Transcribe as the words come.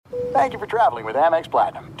Thank you for traveling with Amex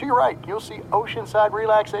Platinum. To your right, you'll see oceanside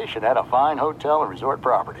relaxation at a fine hotel and resort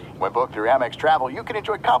property. When booked through Amex Travel, you can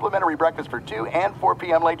enjoy complimentary breakfast for 2 and 4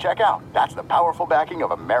 p.m. late checkout. That's the powerful backing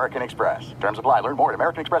of American Express. Terms apply. Learn more at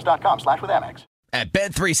americanexpress.com/withAmex. At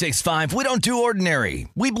Bet365, we don't do ordinary.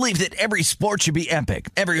 We believe that every sport should be epic.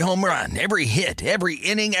 Every home run, every hit, every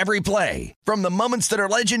inning, every play. From the moments that are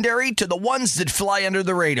legendary to the ones that fly under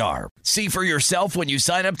the radar. See for yourself when you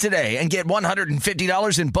sign up today and get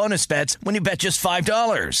 $150 in bonus bets when you bet just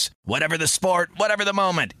 $5. Whatever the sport, whatever the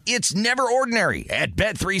moment, it's never ordinary at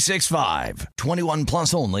Bet365. 21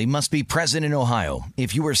 plus only. Must be present in Ohio.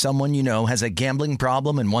 If you or someone you know has a gambling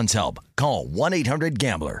problem and wants help, call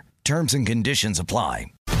 1-800-GAMBLER. Terms and conditions apply.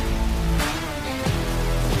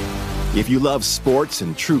 If you love sports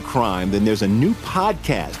and true crime, then there's a new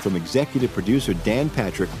podcast from executive producer Dan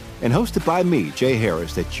Patrick and hosted by me, Jay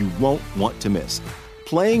Harris, that you won't want to miss.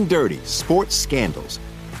 Playing Dirty: Sports Scandals.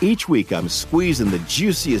 Each week, I'm squeezing the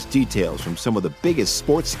juiciest details from some of the biggest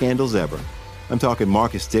sports scandals ever. I'm talking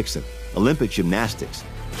Marcus Dixon, Olympic gymnastics,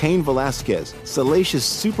 Cain Velasquez, salacious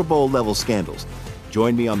Super Bowl-level scandals.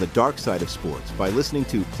 Join me on the dark side of sports by listening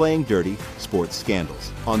to Playing Dirty: Sports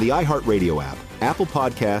Scandals on the iHeartRadio app, Apple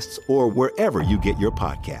Podcasts, or wherever you get your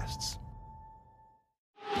podcasts.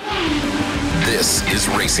 This is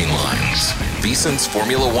Racing Lines, VSiN's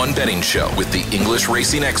Formula One betting show with the English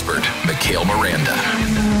racing expert, Mikhail Miranda.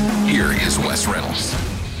 Here is Wes Reynolds.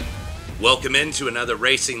 Welcome into another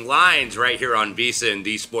Racing Lines right here on VSiN,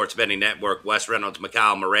 the Sports Betting Network. Wes Reynolds,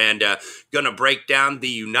 Mikhail Miranda, going to break down the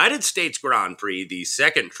United States Grand Prix, the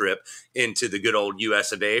second trip into the good old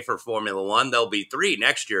US of A for Formula One. There'll be 3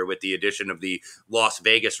 next year with the addition of the Las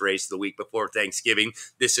Vegas race the week before Thanksgiving.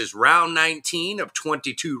 This is round 19 of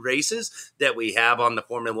 22 races that we have on the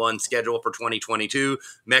Formula One schedule for 2022.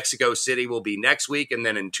 Mexico City will be next week, and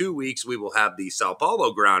then in 2 weeks we will have the Sao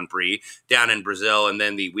Paulo Grand Prix down in Brazil, and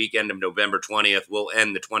then the weekend of November 20th will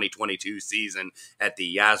end the 2022 season at the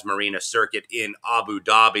Yas Marina circuit in Abu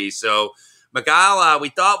Dhabi. So, Mikhail, we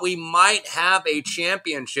thought we might have a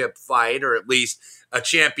championship fight, or at least a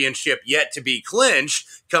championship yet to be clinched,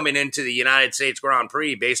 coming into the United States Grand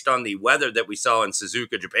Prix based on the weather that we saw in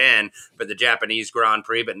Suzuka, Japan for the Japanese Grand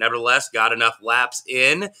Prix, but nevertheless got enough laps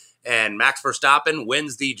in, and Max Verstappen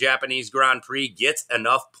wins the Japanese Grand Prix, gets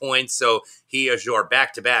enough points, so he is your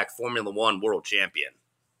back-to-back Formula One world champion.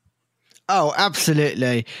 Oh,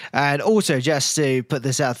 absolutely. And also, just to put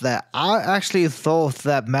this out there, I actually thought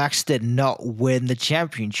that Max did not win the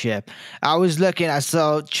championship. I was looking, I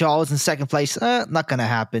saw Charles in second place. Not going to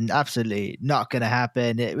happen. Absolutely not going to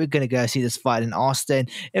happen. We're going to go see this fight in Austin.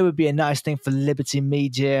 It would be a nice thing for Liberty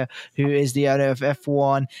Media, who is the owner of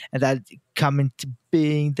F1, and that coming to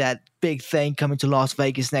being that big thing coming to Las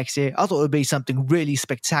Vegas next year. I thought it would be something really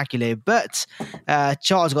spectacular, but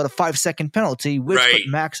Charles got a 5-second penalty, which put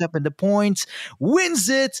Max up in the points, wins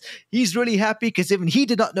it. He's really happy because even he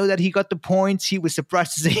did not know that he got the points. He was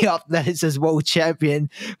surprised to see after that it says world champion.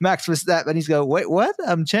 Max was that, and he's going, wait, what?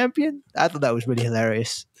 I'm champion? I thought that was really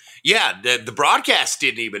hilarious. Yeah, the broadcast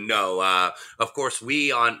didn't even know. Of course,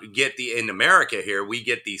 we in America here, we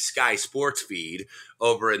get the Sky Sports feed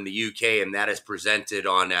over in the UK, and that is presented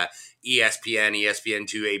on ESPN,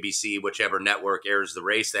 ESPN2, ABC, whichever network airs the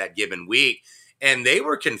race that given week. And they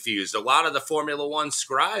were confused. A lot of the Formula One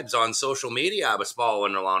scribes on social media I was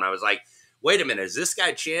following along, I was like, wait a minute, is this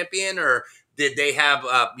guy champion, or did they have,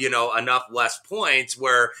 enough less points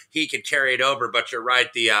where he could carry it over? But you're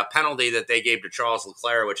right, the penalty that they gave to Charles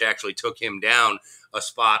Leclerc, which actually took him down a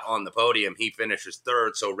spot on the podium, he finishes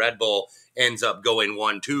third, so Red Bull ends up going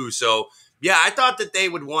 1-2. So, yeah, I thought that they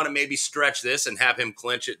would want to maybe stretch this and have him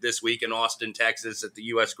clinch it this week in Austin, Texas at the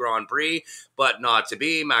U.S. Grand Prix, but not to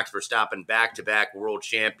be. Max Verstappen back-to-back world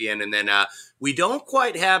champion. And then we don't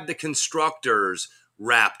quite have the constructors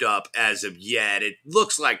wrapped up as of yet. It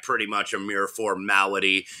looks like pretty much a mere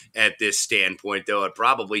formality at this standpoint, though it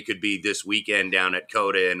probably could be this weekend down at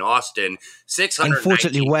COTA in Austin.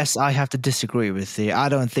 Unfortunately, Wes, I have to disagree with you. I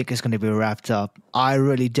don't think it's going to be wrapped up. I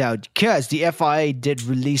really doubt, because the FIA did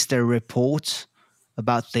release their report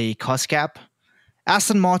about the cost cap.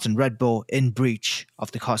 Aston Martin, Red Bull in breach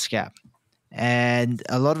of the cost cap. And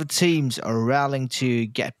a lot of teams are rallying to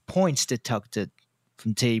get points deducted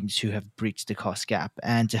from teams who have breached the cost cap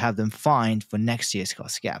and to have them fined for next year's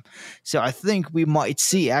cost cap. So I think we might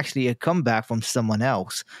see actually a comeback from someone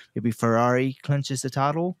else. Maybe Ferrari clinches the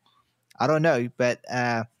title. I don't know. But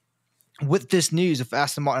with this news of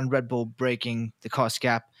Aston Martin and Red Bull breaking the cost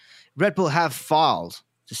cap, Red Bull have filed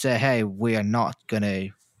to say, hey, we are not going to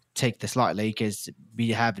take this lightly because we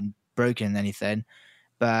haven't broken anything.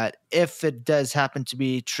 But if it does happen to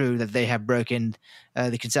be true that they have broken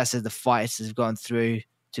the consensus of the fights that have gone through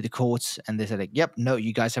to the courts, and they said, like, yep, no,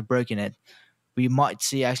 you guys have broken it, we might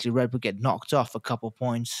see actually Red Bull get knocked off a couple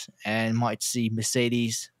points and might see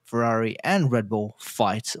Mercedes, Ferrari, and Red Bull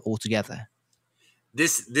fight altogether.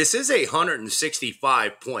 This is a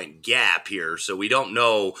 165-point gap here, so we don't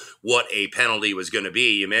know what a penalty was going to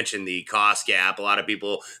be. You mentioned the cost gap. A lot of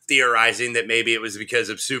people theorizing that maybe it was because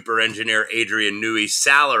of super engineer Adrian Newey's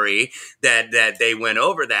salary that they went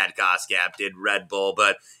over that cost gap, did Red Bull.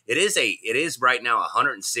 But it is right now a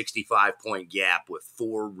 165-point gap with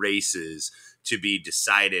 4 races to be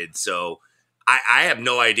decided. So I have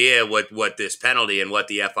no idea what this penalty and what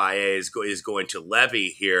the FIA is going to levy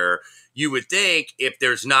here. You would think if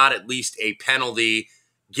there's not at least a penalty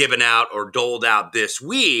given out or doled out this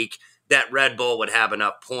week, that Red Bull would have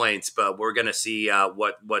enough points, but we're going to see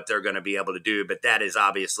what they're going to be able to do. But that is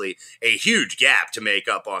obviously a huge gap to make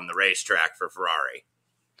up on the racetrack for Ferrari.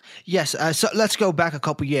 Yes, so let's go back a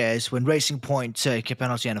couple years when Racing Point took a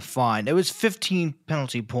penalty and a fine. It was 15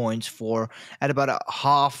 penalty points at about a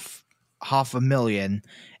half a million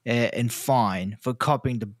in fine for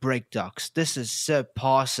copying the brake ducts. This is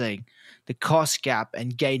surpassing the cost gap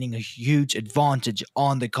and gaining a huge advantage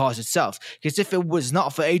on the cars itself. Because if it was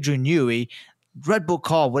not for Adrian Newey, Red Bull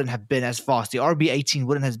car wouldn't have been as fast. The RB18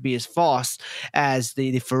 wouldn't have been as fast as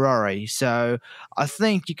the Ferrari. So I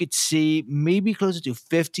think you could see maybe closer to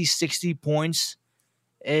 50, 60 points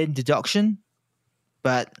in deduction.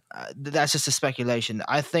 But that's just a speculation.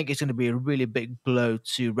 I think it's going to be a really big blow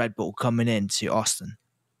to Red Bull coming into Austin.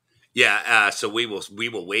 Yeah, so we will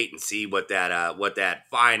wait and see what that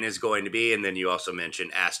fine is going to be, and then you also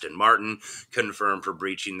mentioned Aston Martin confirmed for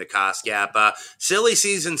breaching the cost gap. Silly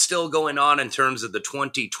season still going on in terms of the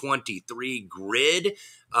 2023 grid.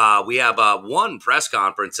 We have one press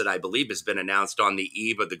conference that I believe has been announced on the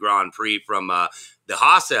eve of the Grand Prix from the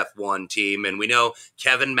Haas F1 team, and we know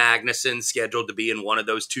Kevin Magnussen scheduled to be in one of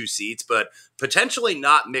those 2 seats, but potentially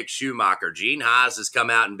not Mick Schumacher. Gene Haas has come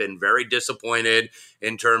out and been very disappointed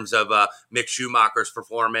in terms of Mick Schumacher's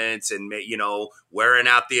performance and, wearing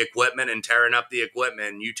out the equipment and tearing up the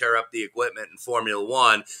equipment. You tear up the equipment in Formula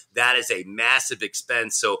One, that is a massive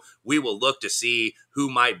expense. So we will look to see who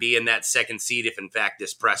might be in that second seat if, in fact,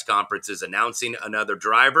 this press conference is announcing another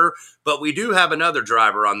driver. But we do have another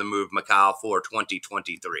driver on the move, Mikhail, for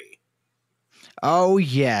 2023. Oh,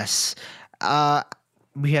 yes.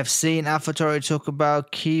 We have seen AlphaTauri talk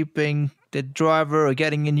about keeping the driver or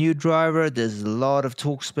getting a new driver. There's a lot of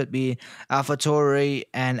talks between AlphaTauri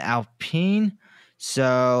and Alpine.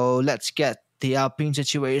 So let's get the Alpine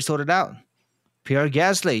situation sorted out. Pierre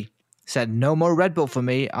Gasly said, no more Red Bull for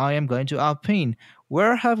me. I am going to Alpine.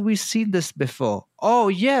 Where have we seen this before? Oh,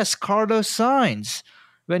 yes, Carlos Sainz,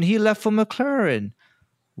 when he left for McLaren.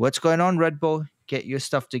 What's going on, Red Bull? Get your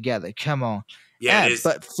stuff together. Come on. Yeah,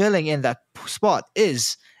 but filling in that spot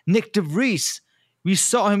is Nick de Vries. We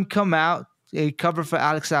saw him come out, a cover for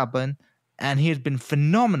Alex Albon, and he had been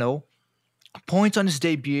phenomenal. Points on his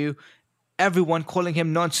debut. Everyone calling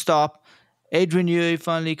him nonstop. Adrian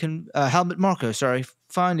Newey Helmut Marko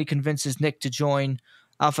finally convinces Nick to join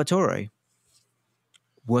AlphaTauri.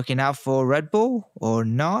 Working out for Red Bull or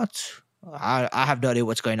not? I have no idea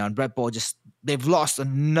what's going on. Red Bull they've lost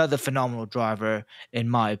another phenomenal driver, in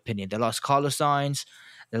my opinion. They lost Carlos Sainz,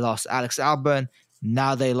 they lost Alex Albon,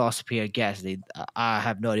 now they lost Pierre Gasly. I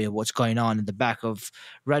have no idea what's going on in the back of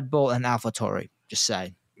Red Bull and AlphaTauri. Just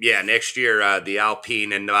saying. Yeah, next year, the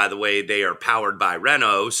Alpine, and by the way, they are powered by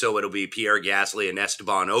Renault, so it'll be Pierre Gasly and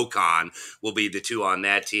Esteban Ocon will be the 2 on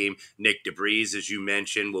that team. Nick de Vries, as you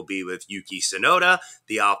mentioned, will be with Yuki Tsunoda.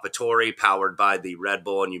 The AlphaTauri, powered by the Red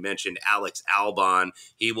Bull, and you mentioned Alex Albon.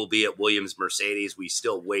 He will be at Williams-Mercedes. We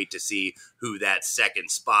still wait to see who that second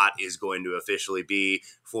spot is going to officially be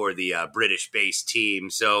for the British-based team.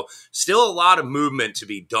 So still a lot of movement to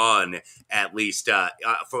be done, at least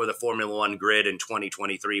for the Formula One grid in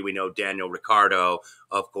 2023. We know Daniel Ricciardo,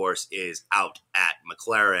 of course, is out at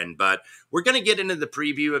McLaren. But we're going to get into the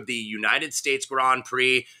preview of the United States Grand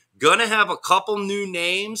Prix. Going to have a couple new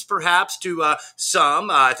names, perhaps, to some.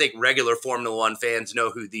 I think regular Formula One fans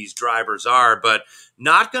know who these drivers are, but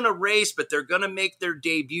not going to race, but they're going to make their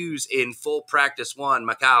debuts in full practice one.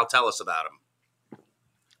 Mikhail, tell us about them.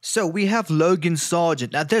 So we have Logan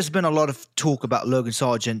Sargent. Now, there's been a lot of talk about Logan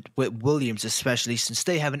Sargent with Williams, especially since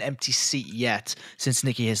they have an empty seat yet since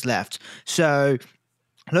Nicky has left. So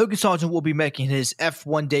Logan Sargent will be making his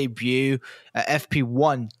FP1 debut. We're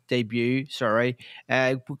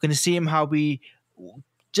going to see him how we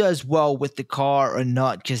does well with the car or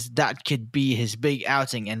not, because that could be his big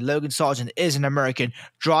outing. And Logan Sargent is an American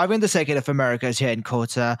driving the second of America's here in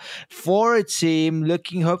COTA for a team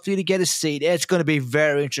looking hopefully to get a seat. It's going to be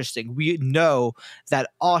very interesting. We know that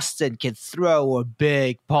Austin can throw a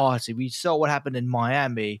big party. We saw what happened in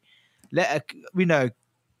Miami. We know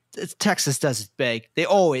Texas does it big.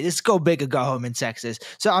 It's go big or go home in Texas.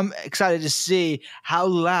 So I'm excited to see how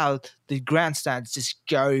loud the grandstands just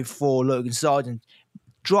go for Logan Sargent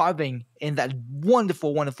driving in that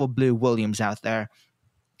wonderful, wonderful blue Williams out there.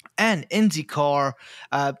 And IndyCar,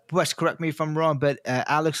 Wes, correct me if I'm wrong, but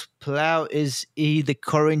Alex Palou, is he the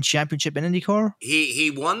current championship in IndyCar?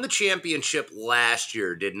 He won the championship last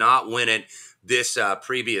year, did not win it this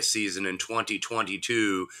previous season in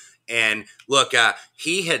 2022. And look,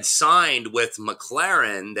 he had signed with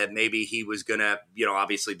McLaren that maybe he was going to,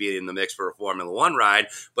 obviously be in the mix for a Formula One ride,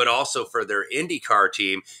 but also for their IndyCar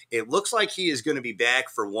team. It looks like he is going to be back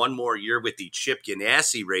for one more year with the Chip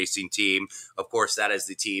Ganassi racing team. Of course, that is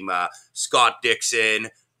the team Scott Dixon,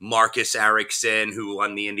 Marcus Ericsson, who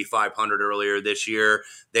won the Indy 500 earlier this year.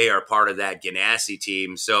 They are part of that Ganassi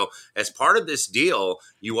team. So as part of this deal,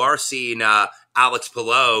 you are seeing Alex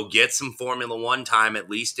Palou get some Formula One time, at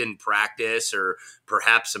least in practice or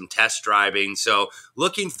perhaps some test driving. So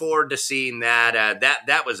looking forward to seeing that.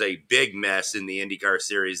 That was a big mess in the IndyCar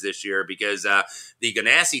series this year, because the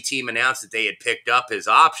Ganassi team announced that they had picked up his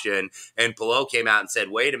option, and Palou came out and said,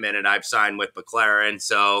 wait a minute, I've signed with McLaren.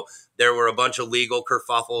 So there were a bunch of legal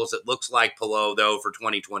kerfuffles. It looks like Palou, though, for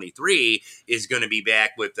 2023 is going to be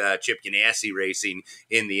back with Chip Ganassi racing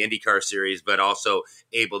in the IndyCar series, but also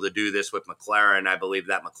able to do this with McLaren. I believe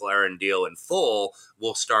that McLaren deal in full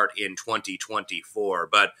will start in 2024.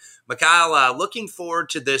 But Mikhail, looking forward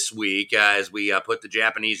to this week as we put the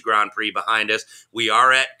Japanese Grand Prix behind us. We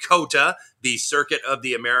are at COTA, the Circuit of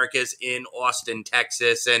the Americas in Austin,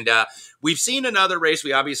 Texas. And we've seen another race.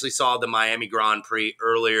 We obviously saw the Miami Grand Prix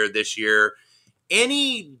earlier this year.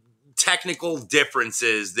 Any technical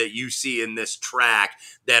differences that you see in this track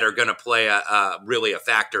that are going to play really a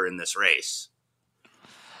factor in this race?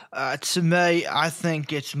 To me, I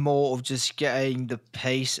think it's more of just getting the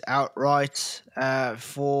pace outright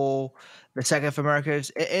for the Second of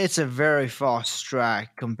Americas. It's a very fast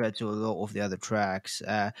track compared to a lot of the other tracks.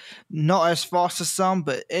 Not as fast as some,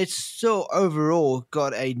 but it's still overall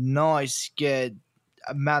got a nice, good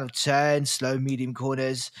amount of turns, slow, medium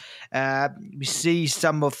corners. We see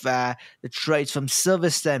some of the traits from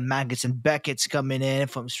Silverstone, Maggots, and Beckett's coming in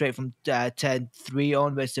straight from turn 3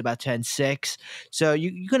 onwards to about turn 6. So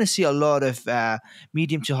you're going to see a lot of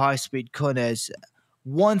medium to high speed corners.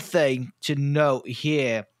 One thing to note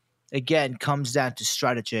here, again, comes down to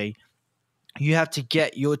strategy. You have to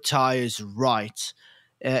get your tires right.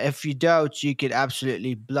 If you don't, you could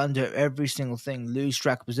absolutely blunder every single thing, lose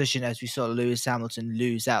track position, as we saw Lewis Hamilton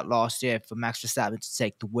lose out last year for Max Verstappen to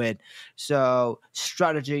take the win. So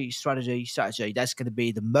strategy. That's going to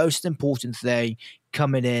be the most important thing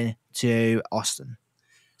coming in to Austin.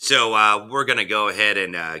 So we're going to go ahead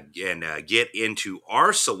and get into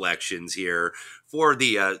our selections here for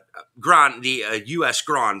the U.S.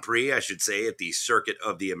 Grand Prix, I should say, at the Circuit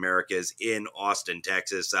of the Americas in Austin,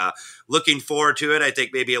 Texas. Looking forward to it. I think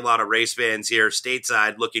maybe a lot of race fans here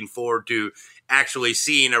stateside looking forward to actually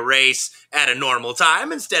seeing a race at a normal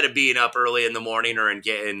time instead of being up early in the morning or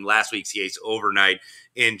in last week's case overnight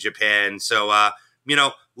in Japan. So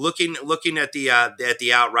looking at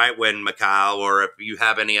the outright win, Mikhail, or if you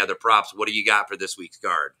have any other props, what do you got for this week's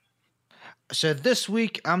card? So this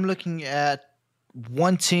week I'm looking at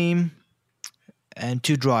one team and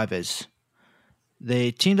two drivers.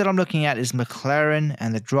 The team that I'm looking at is McLaren,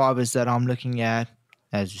 and the drivers that I'm looking at,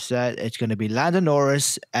 as you said, it's going to be Lando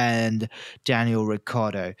Norris and Daniel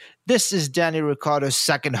Ricciardo. This is Daniel Ricciardo's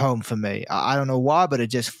second home for me. I don't know why, but it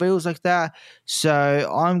just feels like that.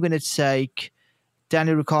 So I'm going to take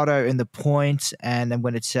Daniel Ricciardo in the points, and I'm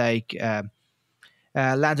going to take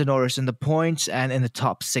Lando Norris in the points and in the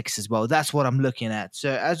top 6 as well. That's what I'm looking at.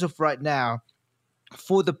 So as of right now,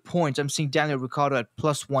 for the points, I'm seeing Daniel Ricciardo at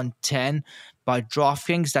plus 110 by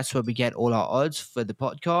DraftKings. That's where we get all our odds for the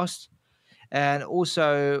podcast. And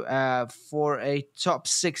also for a top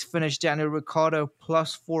 6 finish, Daniel Ricciardo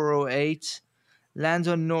plus 408.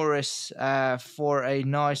 Lando Norris for a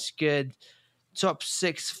nice, good top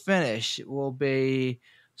 6 finish will be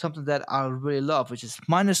something that I really love, which is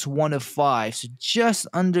minus 105. So just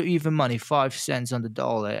under even money, 5 cents on the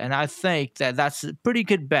dollar. And I think that that's a pretty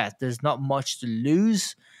good bet. There's not much to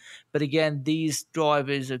lose. But again, these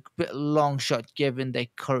drivers are a bit long shot given the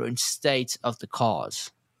current state of the cars.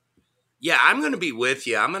 Yeah, I'm going to be with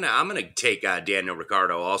you. I'm going to take Daniel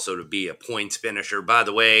Ricciardo also to be a points finisher. By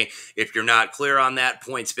the way, if you're not clear on that,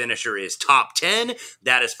 points finisher is top 10.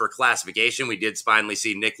 That is for classification. We did finally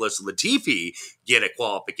see Nicholas Latifi get a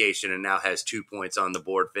qualification and now has 2 points on the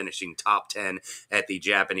board, finishing top 10 at the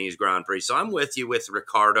Japanese Grand Prix. So I'm with you with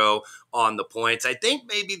Ricciardo on the points. I think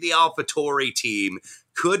maybe the AlphaTauri team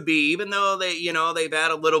could be, even though they've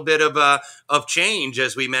had a little bit of change,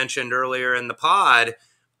 as we mentioned earlier in the pod.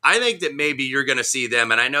 I think that maybe you're going to see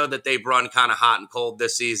them, and I know that they've run kind of hot and cold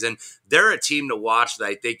this season. They're a team to watch that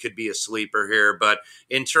I think could be a sleeper here. But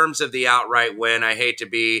in terms of the outright win, I hate to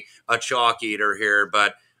be a chalk eater here,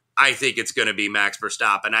 but I think it's going to be Max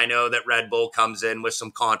Verstappen. I know that Red Bull comes in with some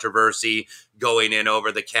controversy going in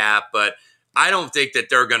over the cap, but I don't think that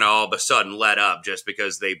they're going to all of a sudden let up just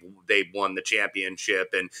because they've won the championship,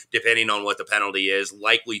 and depending on what the penalty is,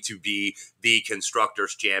 likely to be the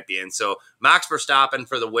Constructors' champion. So Max Verstappen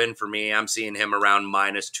for the win for me. I'm seeing him around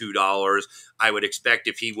 -$2. I would expect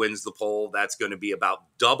if he wins the pole, that's going to be about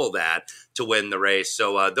double that to win the race.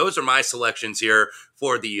 So those are my selections here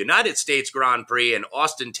for the United States Grand Prix in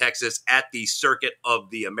Austin, Texas at the Circuit of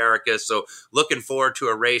the Americas. So looking forward to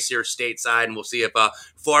a race here stateside, and we'll see if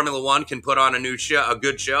Formula One can put on a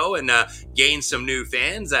good show and gain some new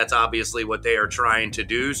fans. That's obviously what they are trying to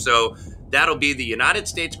do. So that'll be the United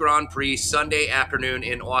States Grand Prix Sunday afternoon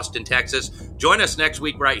in Austin, Texas. Join us next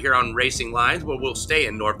week right here on Racing Lines, where we'll stay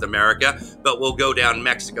in North America, but we'll go down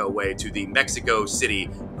Mexico way to the Mexico City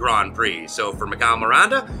Grand Prix. So for Mikhail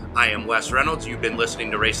Miranda, I am Wes Reynolds. You've been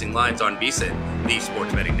listening to Racing Lines on VSiN, the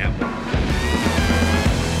Sports Betting Network.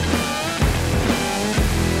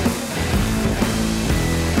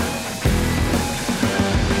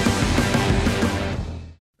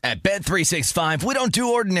 At Bet365, we don't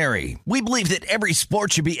do ordinary. We believe that every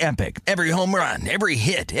sport should be epic. Every home run, every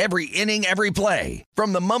hit, every inning, every play.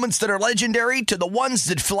 From the moments that are legendary to the ones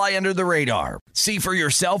that fly under the radar. See for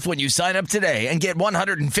yourself when you sign up today and get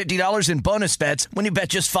 $150 in bonus bets when you bet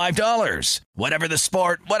just $5. Whatever the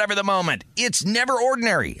sport, whatever the moment, it's never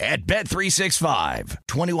ordinary at Bet365.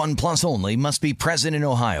 21 plus only. Must be present in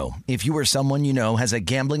Ohio. If you or someone you know has a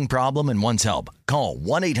gambling problem and wants help, call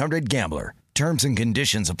 1-800-GAMBLER. Terms and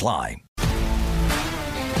conditions apply.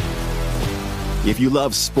 If you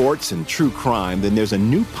love sports and true crime, then there's a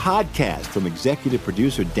new podcast from executive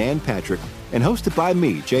producer Dan Patrick and hosted by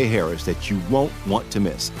me, Jay Harris, that you won't want to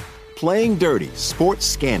miss. Playing Dirty: Sports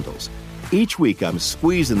Scandals. Each week, I'm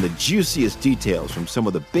squeezing the juiciest details from some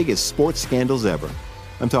of the biggest sports scandals ever.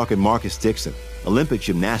 I'm talking Marcus Dixon, Olympic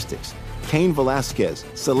gymnastics, Cain Velasquez,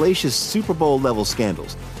 salacious Super Bowl-level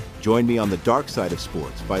scandals. Join me on the dark side of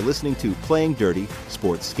sports by listening to Playing Dirty: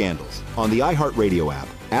 Sports Scandals on the iHeartRadio app,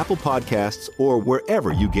 Apple Podcasts, or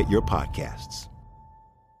wherever you get your podcasts.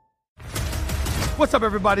 What's up,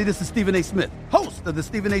 everybody? This is Stephen A. Smith, host of the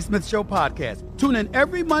Stephen A. Smith Show podcast. Tune in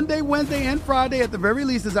every Monday, Wednesday, and Friday at the very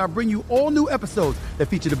least as I bring you all new episodes that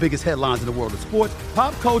feature the biggest headlines in the world of sports,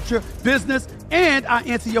 pop culture, business, and I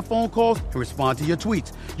answer your phone calls and respond to your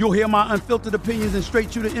tweets. You'll hear my unfiltered opinions and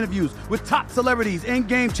straight-shooter interviews with top celebrities and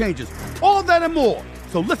game changers. All that and more.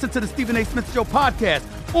 So listen to the Stephen A. Smith Show podcast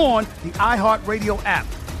on the iHeartRadio app,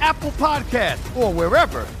 Apple Podcasts, or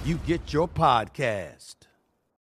wherever you get your podcasts.